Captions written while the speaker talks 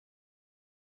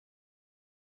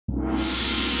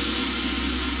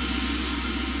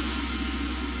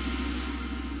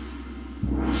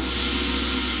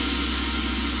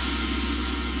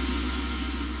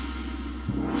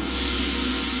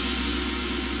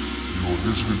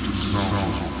Listening to the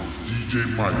sounds of DJ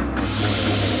Mike.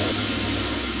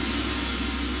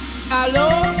 ¿Aló?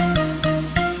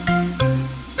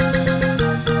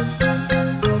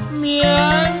 Mi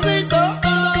angelito,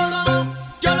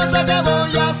 yo no sé qué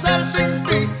voy a hacer sin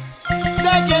ti.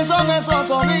 ¿De quién son esos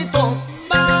ojitos,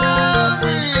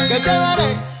 mami? ¡Qué chévere!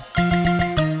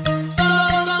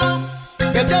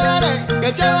 ¡Qué chévere!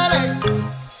 ¡Qué chévere!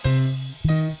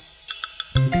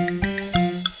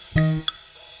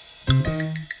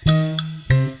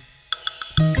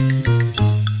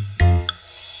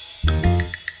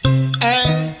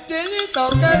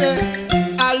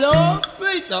 Aló,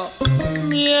 Frito,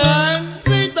 mi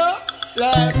angelito,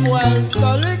 de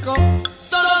Puerto Rico.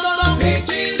 Mi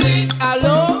chili,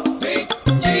 aló, mi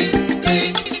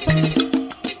chili,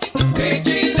 mi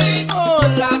chili,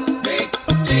 hola, mi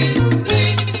chili,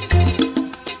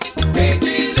 mi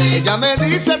chili. Ella me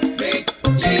dice, mi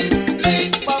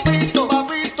chili, papito,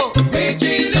 papito, mi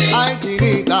chili, ay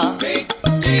chinita, mi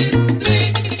chili.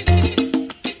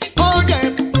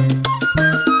 Oye.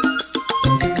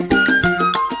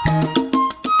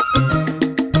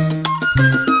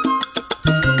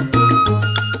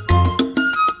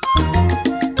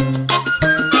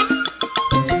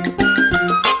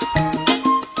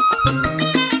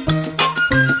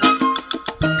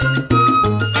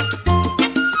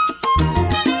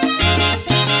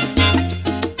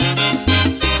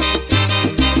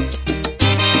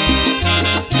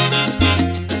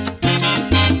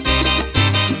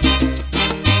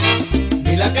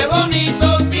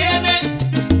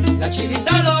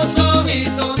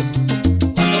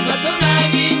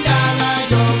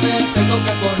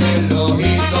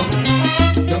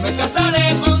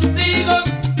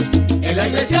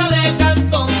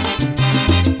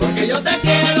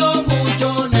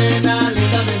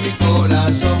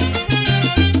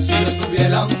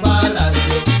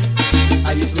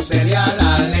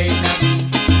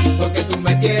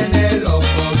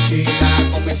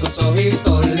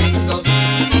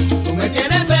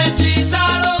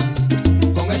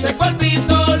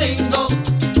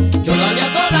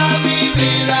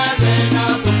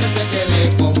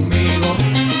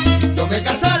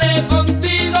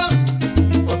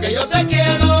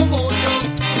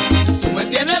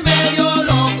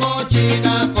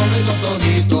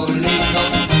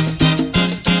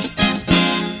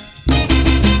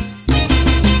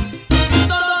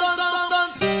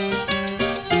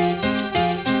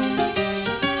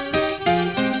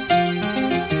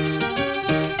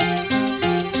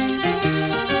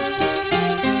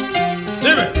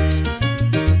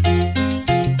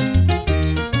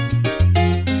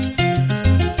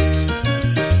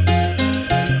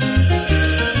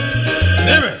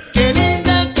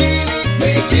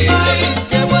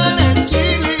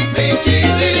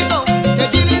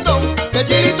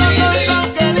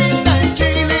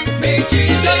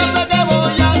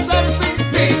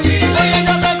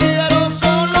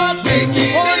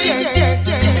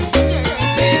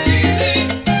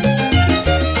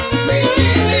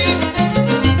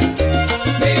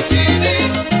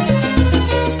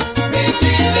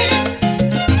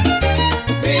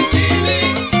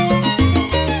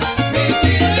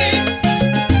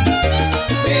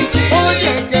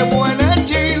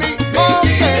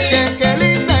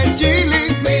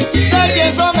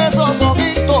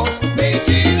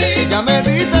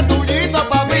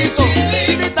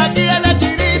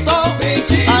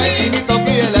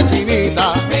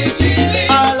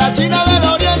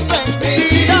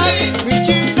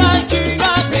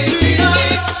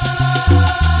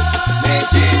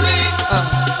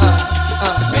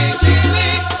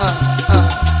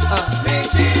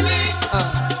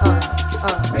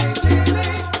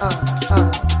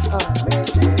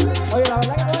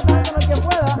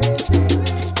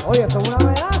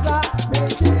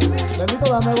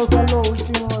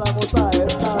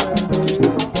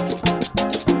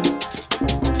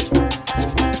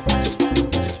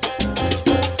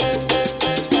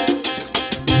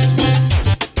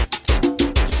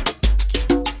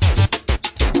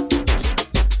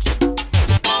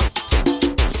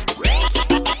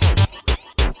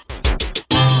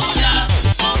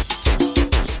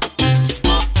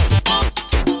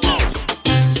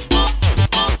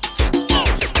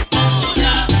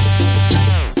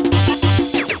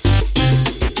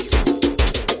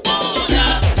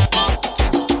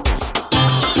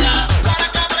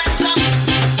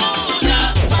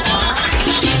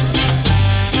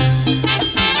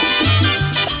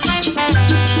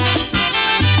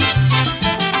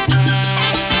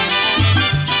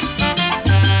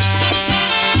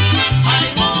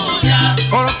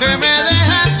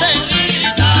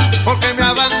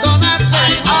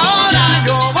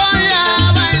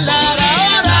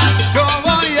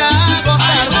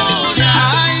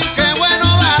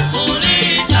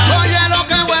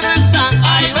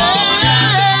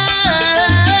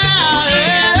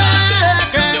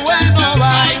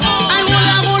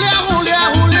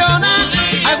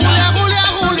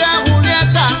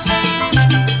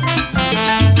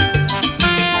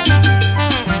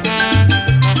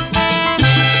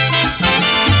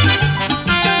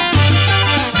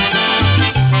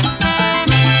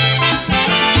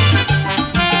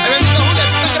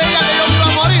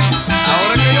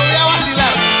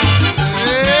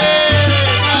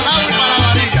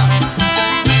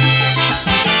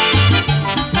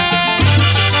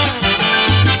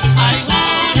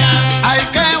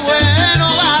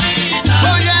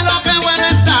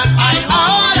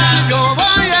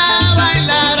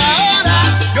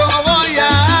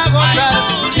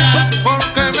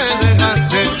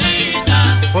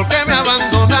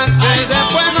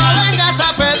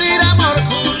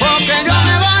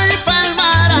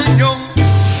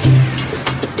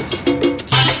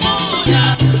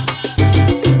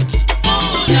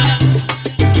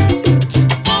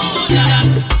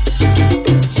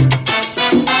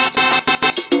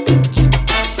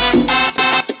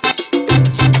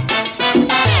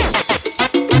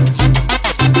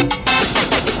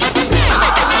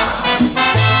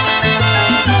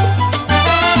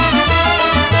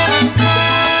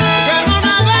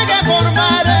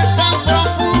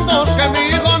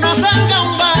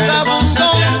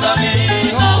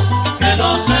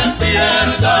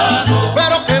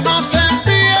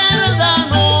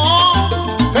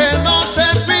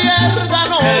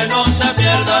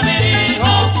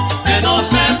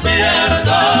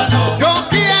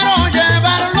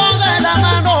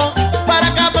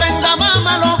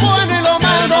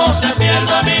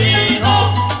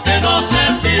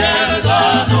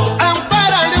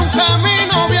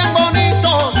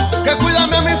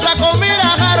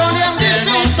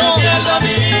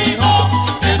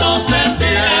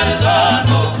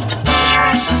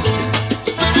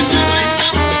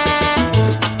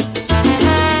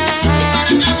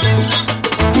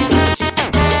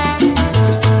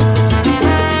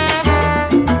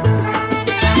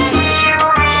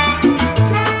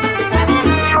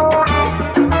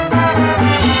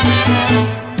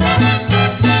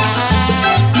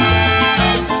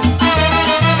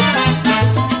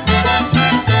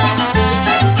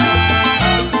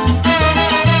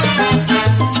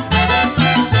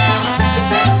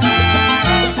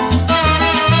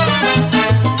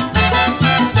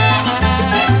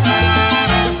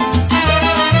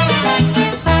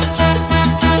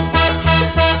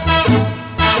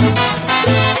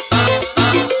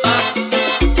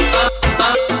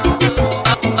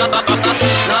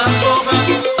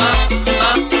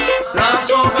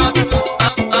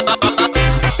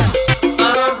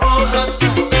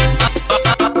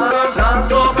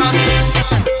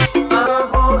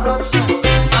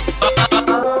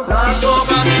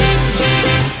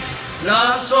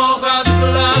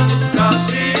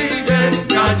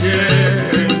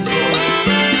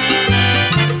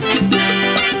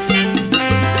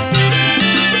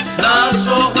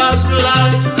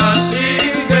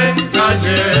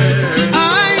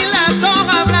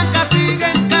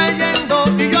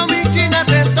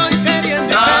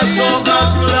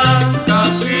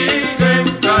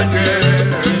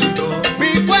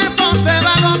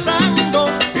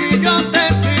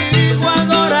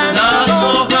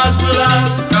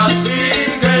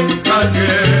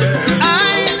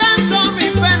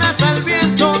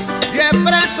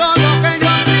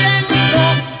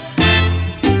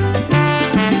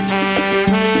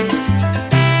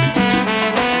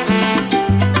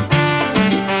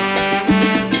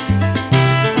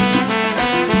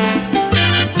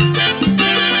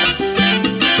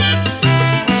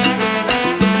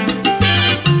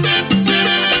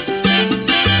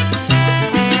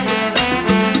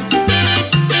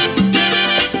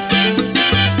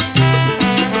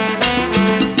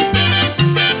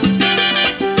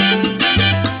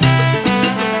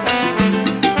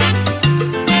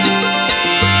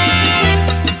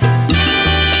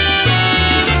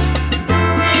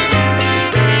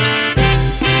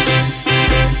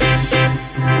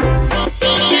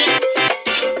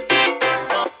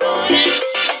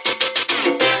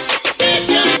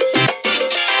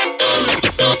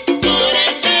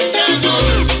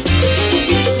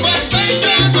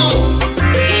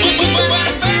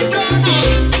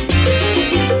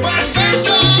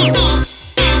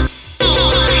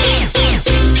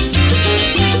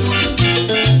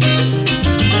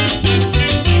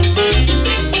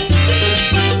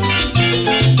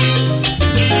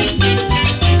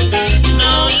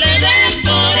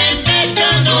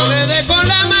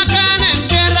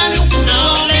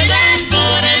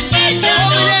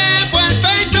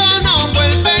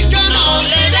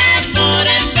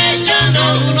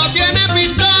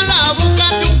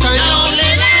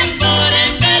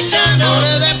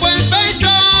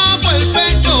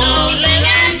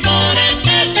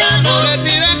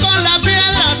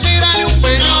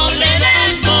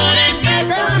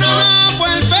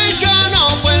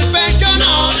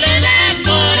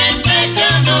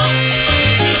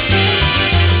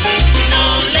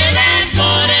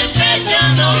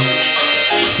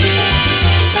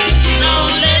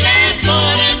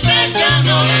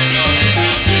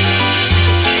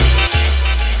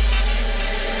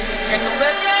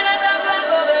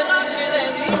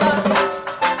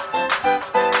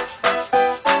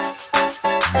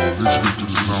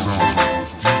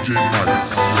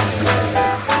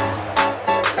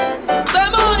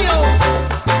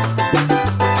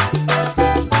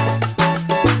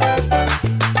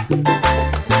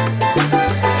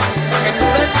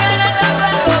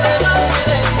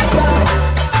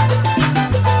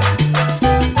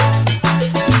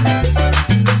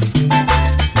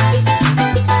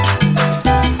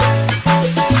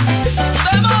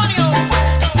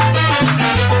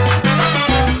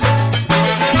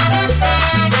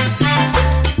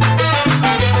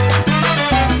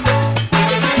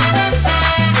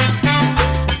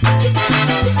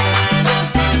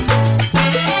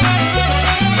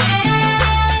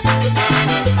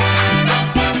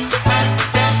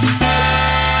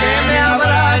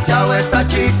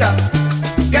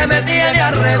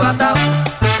 matado,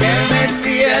 que me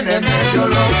tiene medio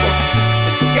loco,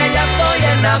 que ya estoy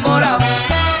enamorado.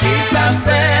 Quizás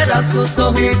serán sus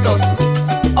ojitos,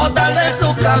 o tal vez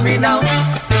su caminado,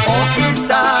 o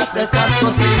quizás esas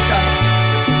cositas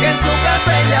que en su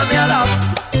casa ella me ha dado.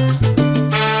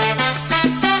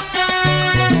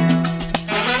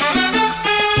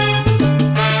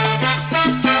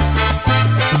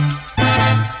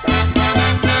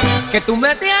 Que tú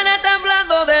me tienes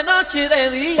temblando de noche y de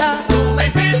día. Tú me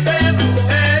hiciste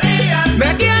brujería.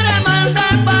 Me quieres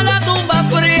mandar para la tumba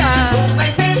fría. Tú me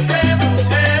hiciste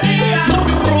brujería.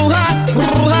 Bruja,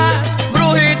 bruja,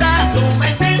 brujita. Tú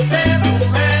me hiciste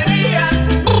brujería.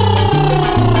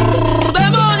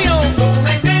 Demonio. Tú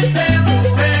me hiciste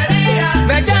brujería.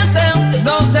 Me echaste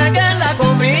no sé qué en la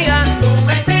comida. Tú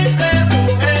me hiciste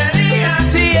brujería.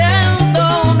 Siento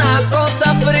una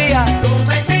cosa fría.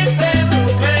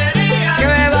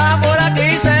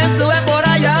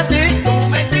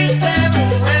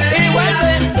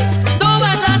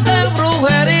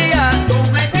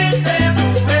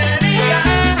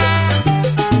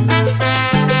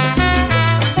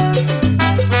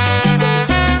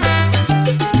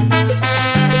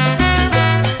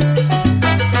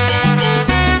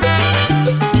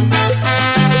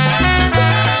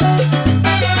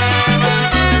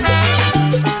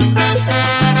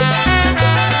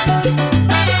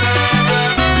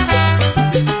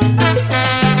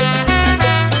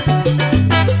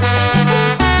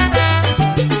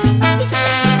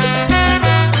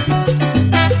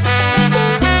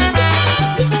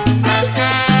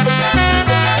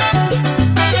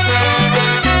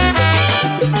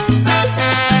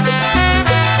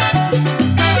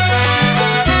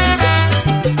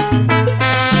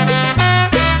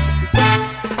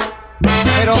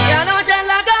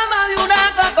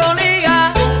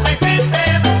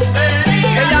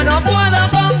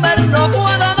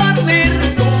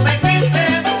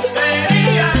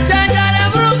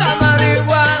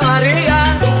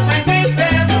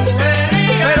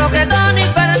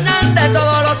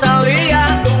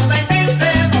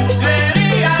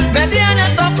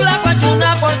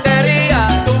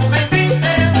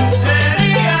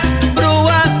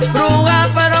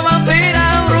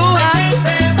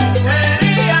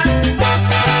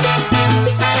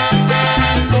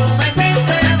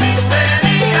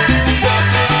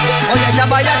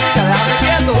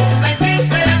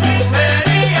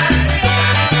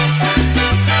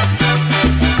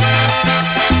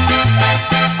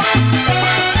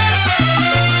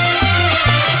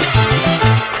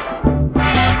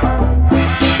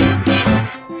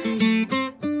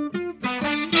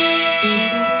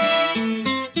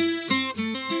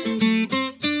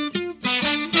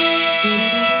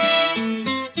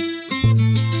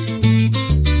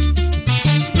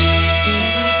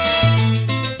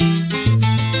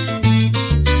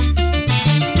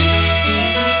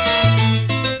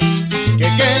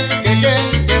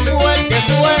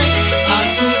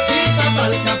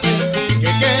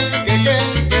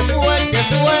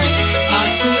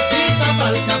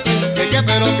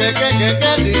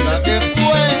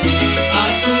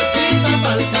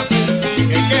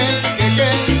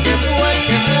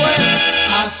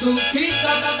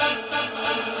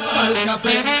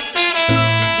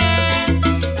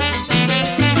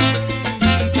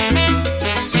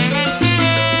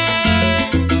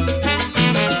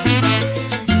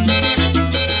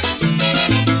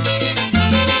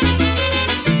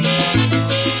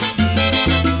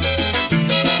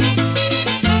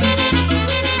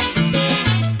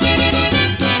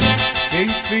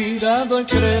 El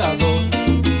creador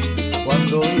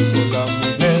cuando hizo la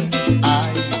mujer,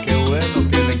 ay, qué bueno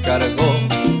que le encargó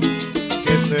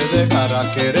que se dejara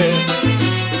querer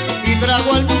y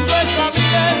trajo al mundo esa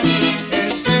mujer.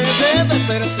 Ese debe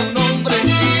ser su nombre y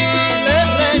le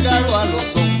regaló a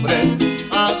los hombres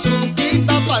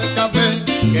azuquita para el café.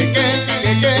 Que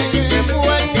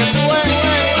fue,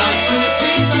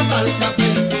 azuquita para el café.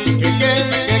 Que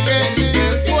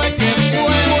fue,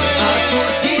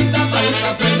 azuquita para el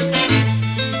café.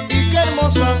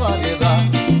 Variedad,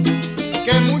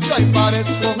 que mucho hay para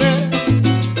escoger,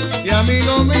 y a mí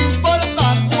no me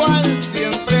importa cuál,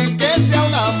 siempre que sea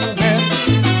una mujer.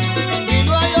 Y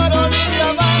no hay oro ni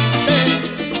diamante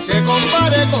que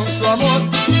compare con su amor.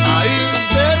 Ahí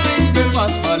se rinde el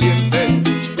más valiente,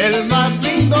 el más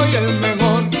lindo y el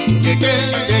mejor. Que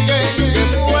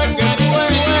fue,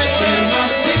 el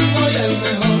más lindo y el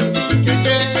mejor. Que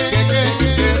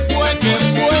fue,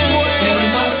 el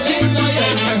más lindo y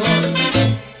el mejor.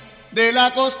 De la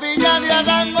costilla de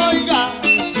Adán, oiga,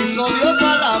 hizo Dios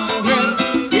a la mujer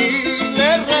y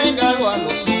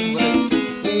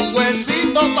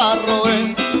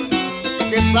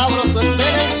sabroso esté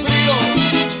el frío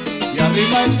y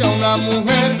arrimarse a una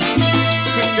mujer.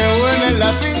 Qué buena es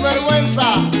la sinvergüenza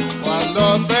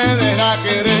cuando se deja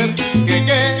querer. Que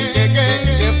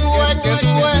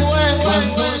fue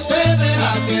cuando se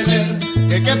deja querer.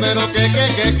 Pero que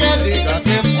diga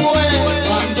que fue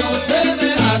cuando se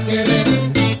deja querer.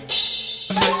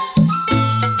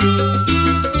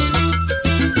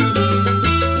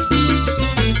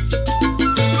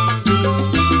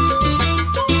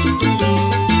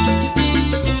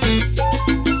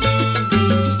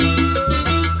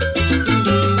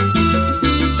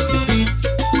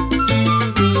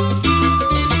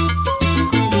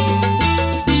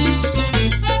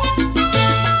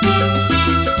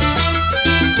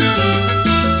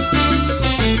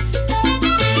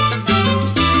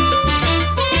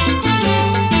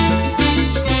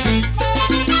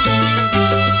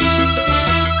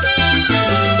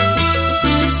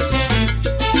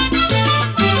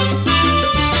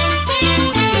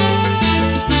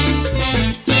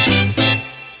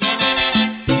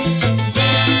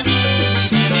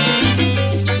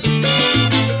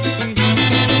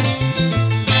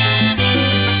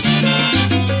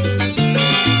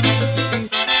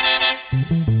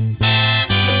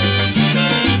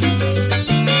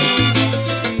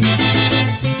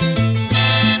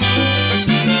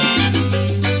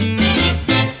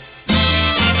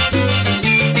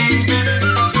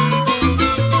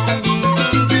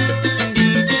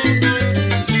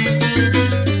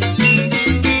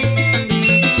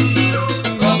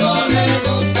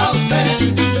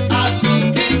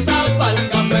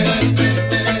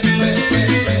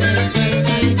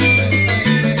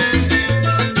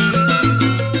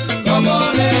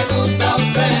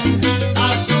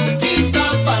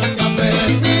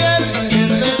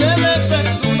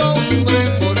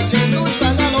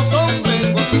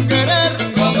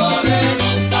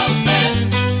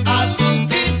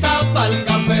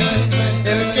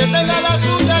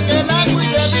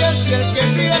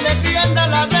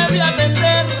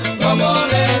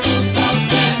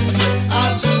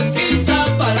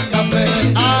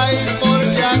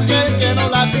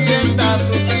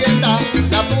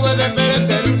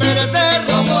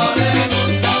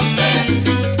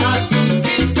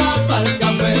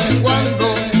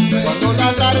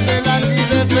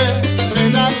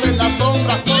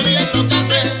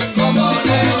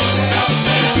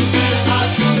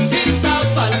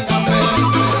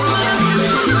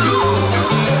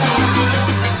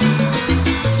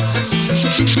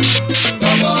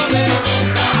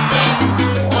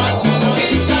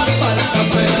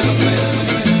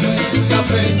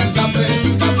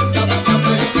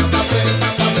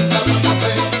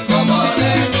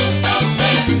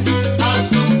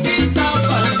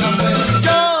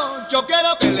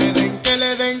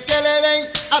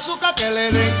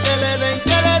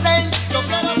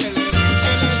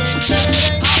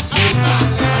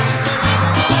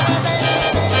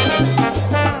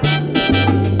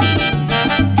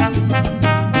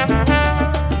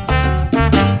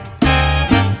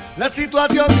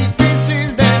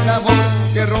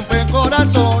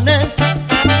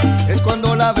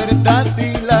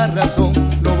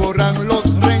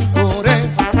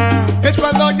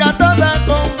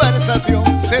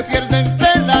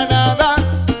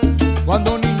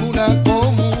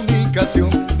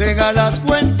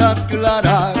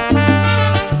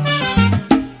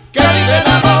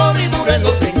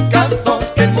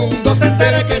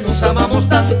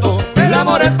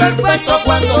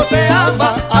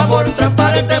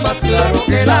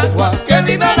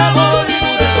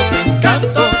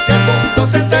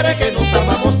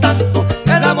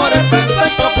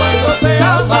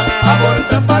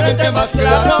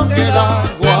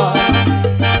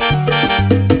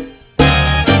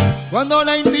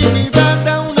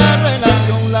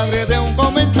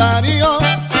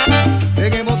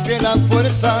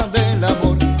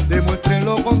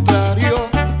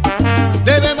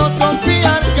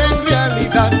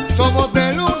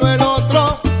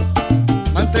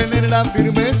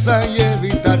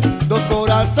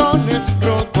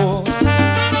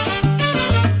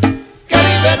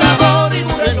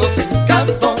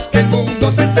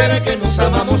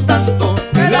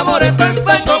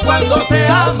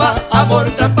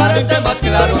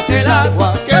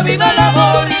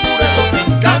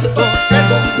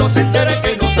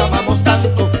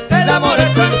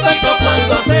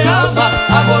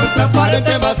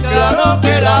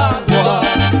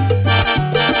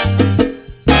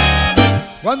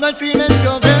 Cuando el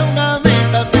silencio de una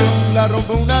habitación la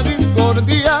rompe una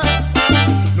discordia,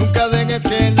 nunca dejes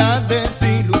que la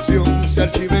desilusión se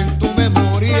archive en tu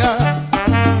memoria.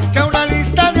 Que una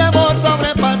lista de amor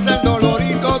sobrepasa el dolor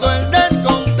y todo el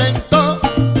descontento.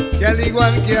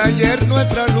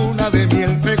 nuestra luna de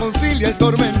miel reconcilia el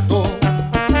tormento.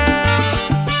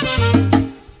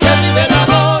 Que vive el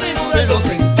amor y dure los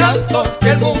encantos, que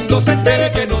el mundo se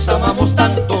entere que nos amamos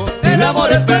tanto. El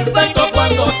amor es perfecto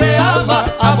cuando se ama,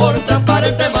 amor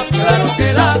transparente más claro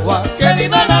que el agua. Que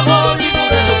viva el amor y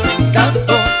dure los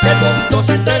encantos, que el mundo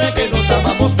se entere que nos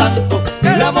amamos tanto.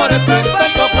 El amor es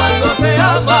perfecto cuando se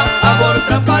ama, amor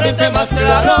transparente más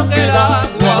claro que el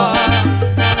agua.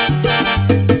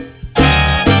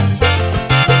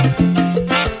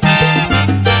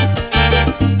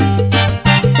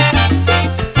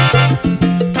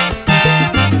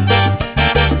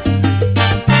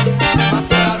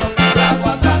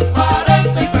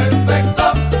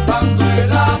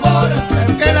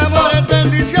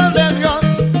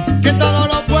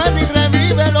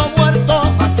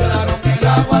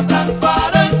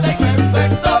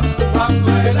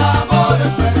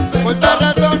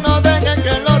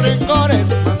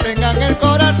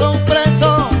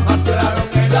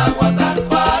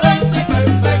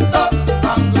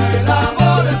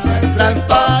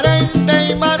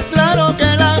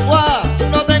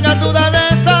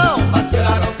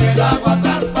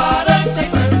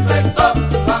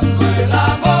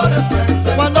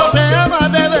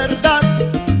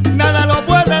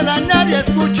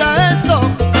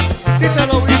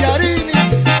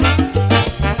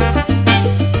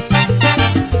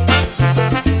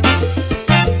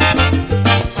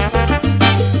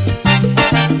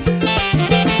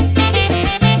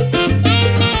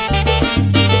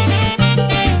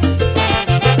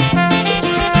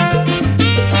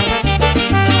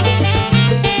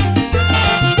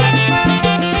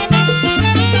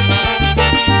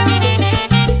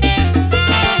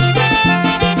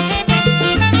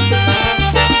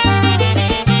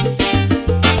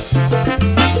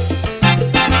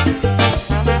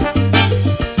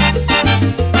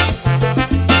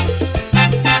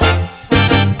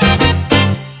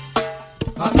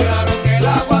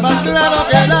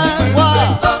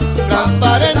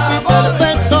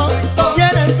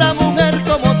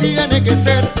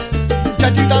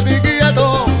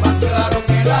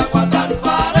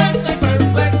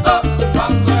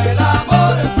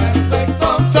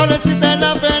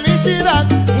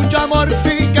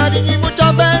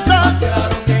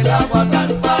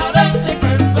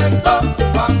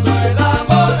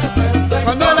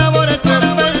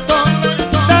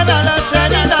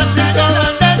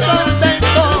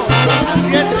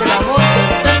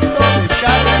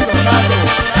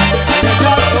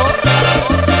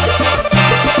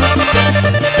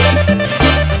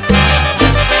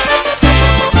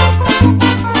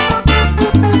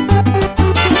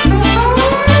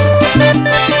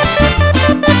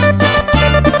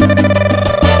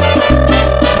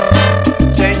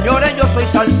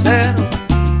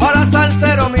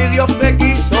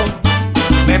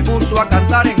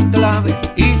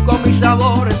 Y con mi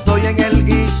sabor estoy en el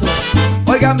guiso.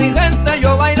 Oiga mi gente,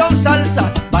 yo bailo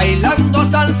salsa, bailando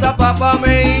salsa papá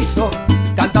me hizo.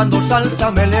 Cantando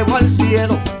salsa me elevo al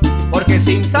cielo, porque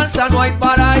sin salsa no hay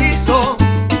paraíso.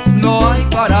 No hay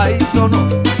paraíso, no.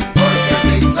 Porque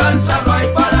sin salsa no hay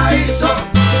paraíso.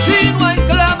 Si no hay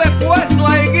clave pues no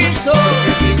hay guiso.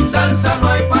 Porque sin salsa no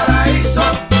hay paraíso.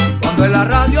 Cuando en la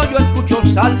radio yo escucho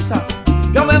salsa,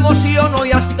 yo me emociono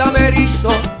y hasta me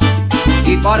erizo.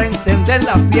 Y para encender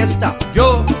la fiesta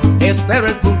yo espero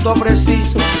el punto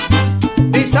preciso.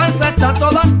 Mi salsa está en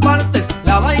todas partes,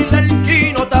 la baila el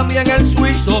chino, también el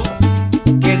suizo.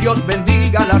 Que Dios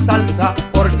bendiga la salsa,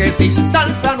 porque sin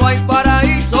salsa no hay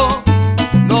paraíso.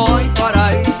 No hay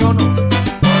paraíso, no.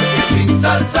 Porque sin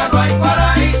salsa no hay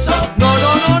paraíso. No,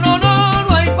 no, no, no, no,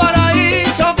 no hay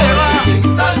paraíso que va. Porque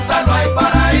sin salsa no hay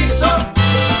paraíso.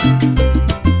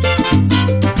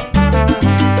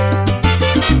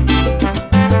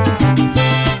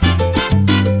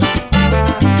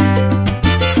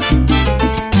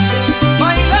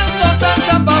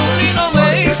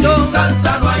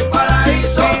 Salsa no hay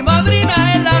paraíso. Mi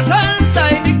madrina es la salsa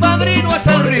y mi padrino es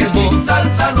el ritmo. Sin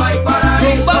salsa no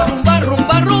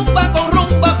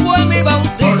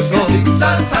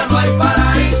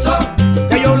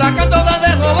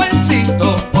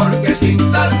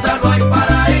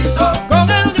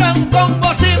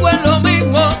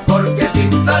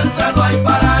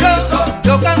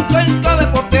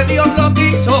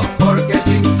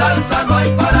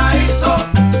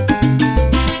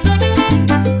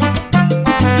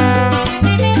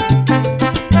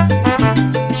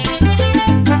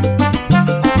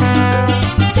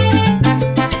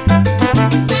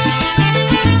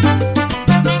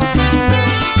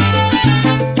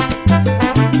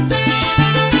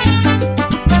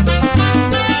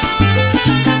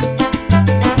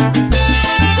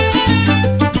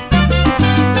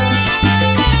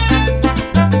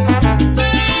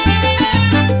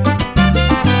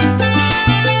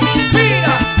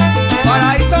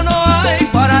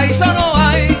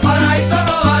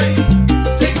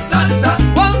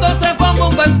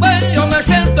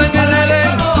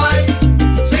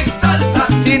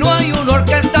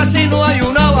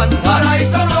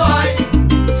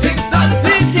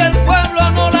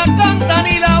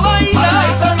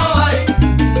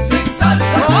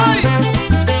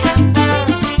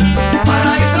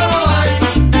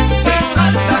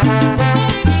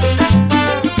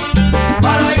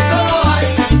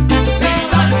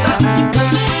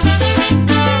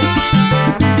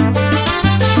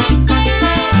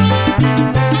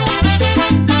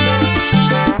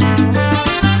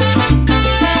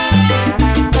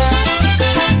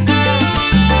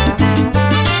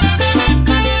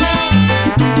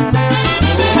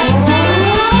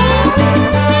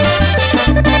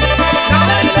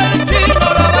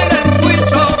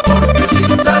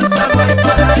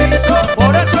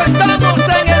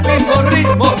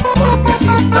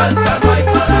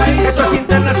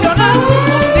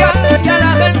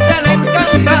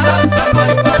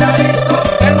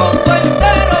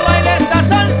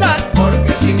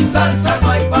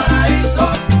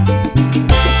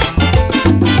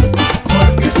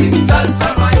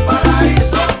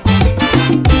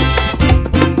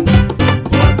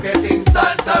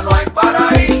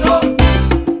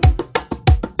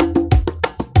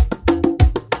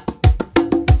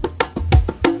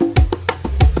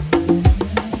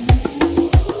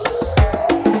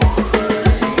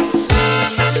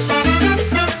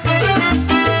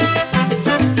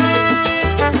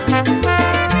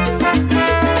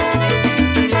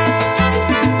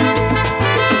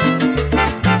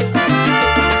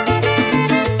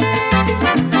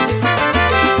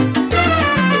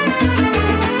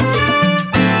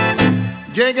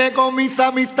llegué con mis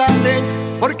amistades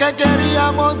porque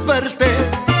queríamos verte.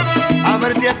 A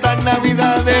ver si estas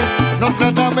navidades nos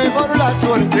trata mejor la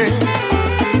suerte.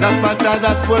 Las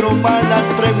pasadas fueron malas,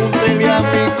 pregúntele a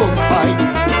mi compay.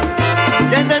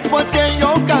 Que después que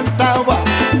yo cantaba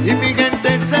y mi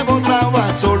gente se botaba,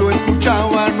 solo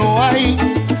escuchaba no hay.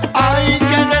 Ay,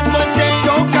 que después que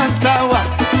yo cantaba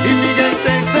y mi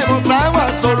gente se botaba,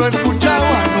 solo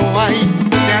escuchaba no hay.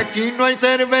 De aquí no hay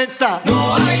cerveza,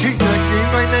 No hay. Y de aquí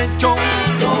no hay lechón,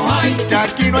 No hay, de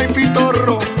aquí no hay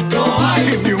pitorro, no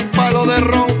hay, y ni un palo de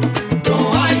ron.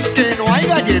 no hay, Que no hay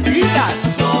galletitas,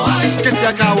 no hay, que se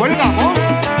acabó el jamón.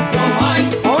 no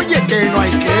hay, Oye, que no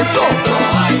hay queso,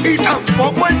 no hay, y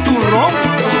tampoco el turrón.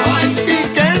 no hay, ¿Y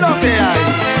qué es lo que hay?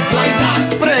 no hay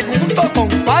nada, Pregunto,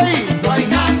 compay, no hay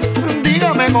nada,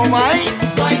 dígame, comay,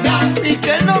 no hay nada, ¿y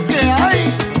qué es lo que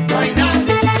hay? no hay nada.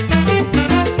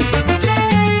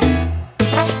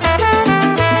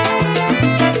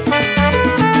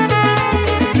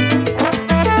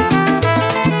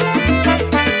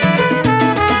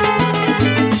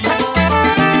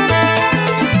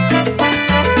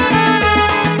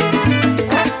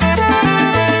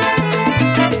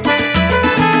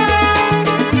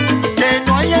 Que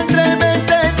no hay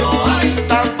entremeses, No hay,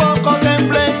 tampoco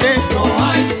tembleque, no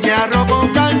hay, ni arroz con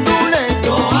candules,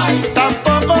 no hay,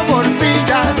 tampoco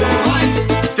morcilla. no hay,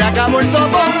 Se acabó el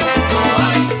sopón, no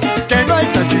hay, que no hay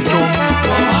salchichón,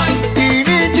 no hay, y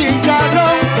ni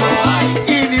chicharrón, no hay,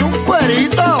 y ni un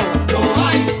cuerito. no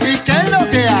hay, ¿Y qué es lo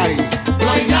que hay?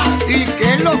 no hay nada, ¿Y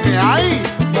qué es lo que hay?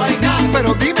 no hay nada,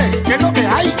 Pero dime, ¿qué es lo que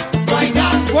hay? no hay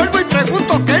nada, Vuelvo y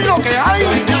pregunto, ¿qué es lo que hay? no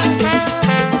hay nada.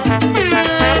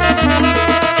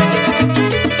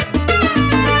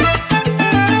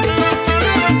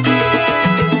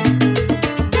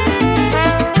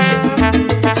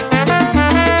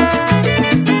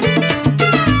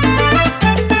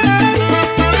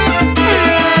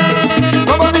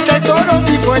 Como dice el coro,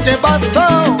 si fue que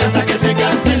pasó. Canta que te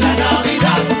cante la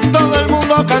Navidad, Todo el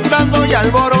mundo cantando y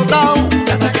alborotado.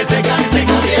 canta que te cante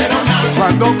no dieron nada,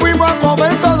 Cuando fuimos a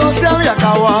comer todo se había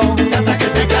acabado. canta que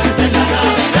te cante la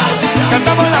Navidad,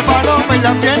 Cantamos la paloma y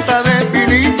la fiesta de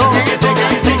Pilito. que te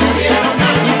cante no dieron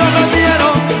nada, No nos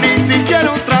dieron ni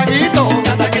siquiera un traguito.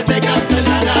 canta que te cante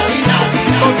la Navidad,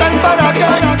 Total para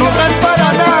acá, total para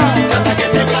nada. canta que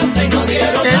te cante y no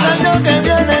dieron Que el nada. año que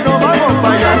viene nos vamos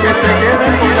para allá, que se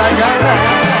queden con la gana.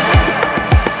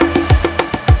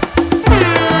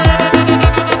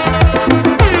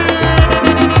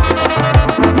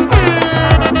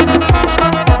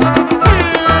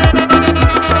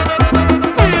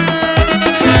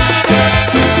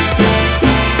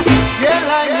 Si el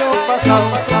año pasado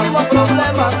tuvimos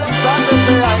problemas, quizás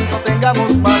este año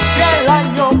tengamos más. Si el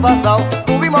año pasado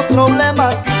tuvimos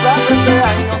problemas, quizás este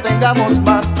año tengamos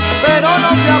más. Pero no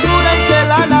se apuren que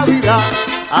la Navidad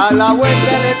a la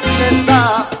vuelta de la esquina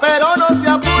está. Pero no se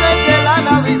apuren que la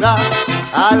Navidad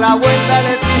a la vuelta de la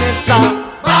esquina está.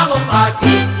 Vamos pa'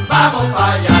 aquí, vamos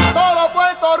pa' allá. ¡Todo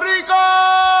Puerto Rico!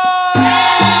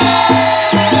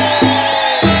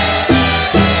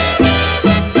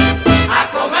 A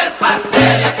comer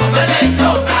pastel, a comer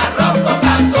lechón, arroz con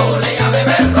gandules y a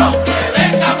beber ron. Que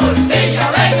venga morcilla,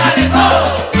 venga de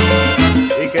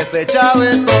todo. Y que se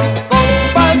chave todo,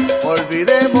 compay,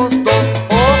 olvidemos todo,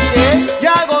 ok, y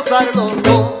a gozarlo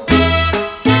todo.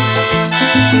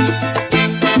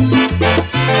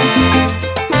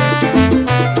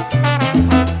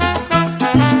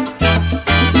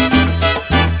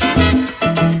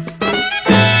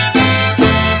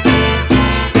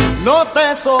 No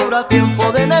te sobra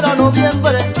tiempo de enero a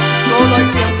noviembre, solo hay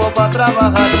tiempo para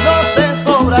trabajar. No te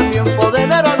sobra tiempo de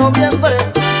enero a noviembre,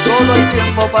 solo hay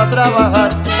tiempo para trabajar.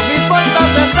 No importa,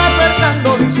 se está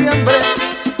acercando diciembre,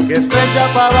 que es fecha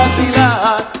para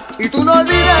vacilar. Y tú no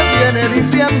olvides, viene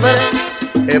diciembre,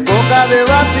 época de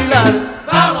vacilar.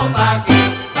 Vamos pa'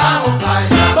 aquí, vamos pa'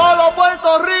 allá. ¡Todo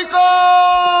Puerto Rico!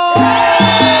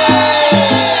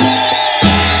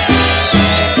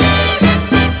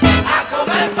 A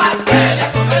comer pastel,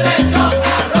 a comer lechón,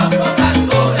 arroz con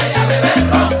gandules y a beber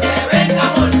ron. Que venga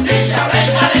morcilla,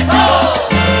 venga de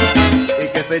todo. Y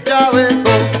que se chave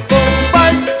todo,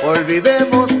 compay,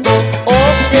 olvidemos todo,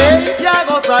 ok, y a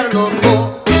gozarlo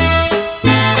todo.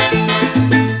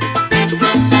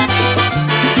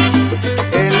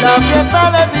 En la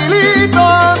fiesta de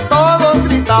Pilito todos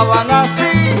gritaban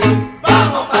así.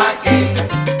 Vamos pa' aquí,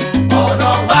 o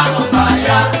nos vamos pa'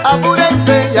 allá.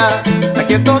 Apúrense ya,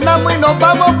 aquí entonamos y nos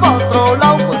vamos pa' otro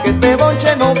lado, porque este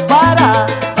bonche no para.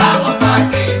 Vamos pa'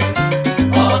 aquí,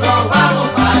 o nos vamos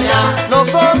pa' allá.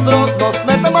 Nosotros nos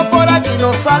metemos por aquí,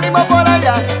 nos salimos por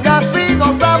allá, y así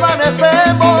nos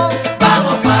amanecemos.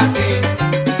 Vamos pa' aquí,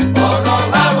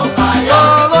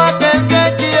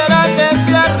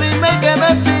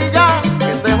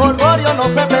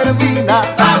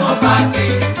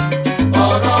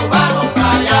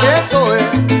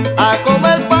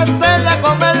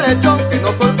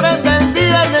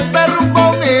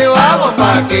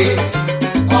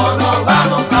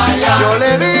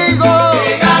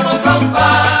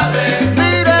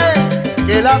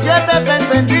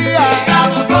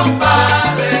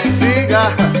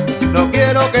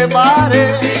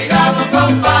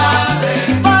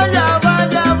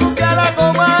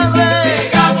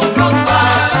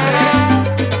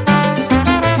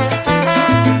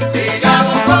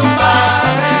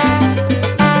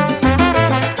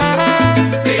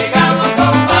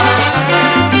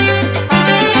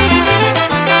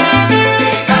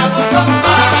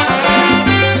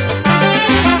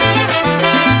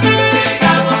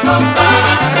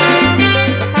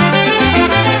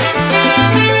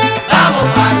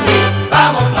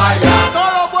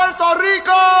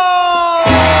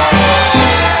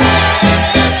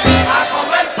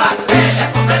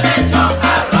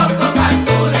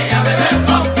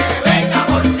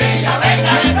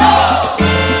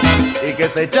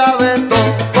 se chave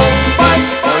todo,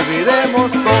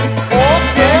 olvidemos todo,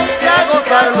 porque ya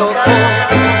gozarlo todo.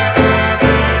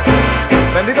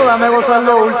 Bendito, dame gozar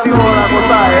lo último, la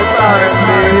cosa esta,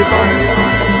 bendito.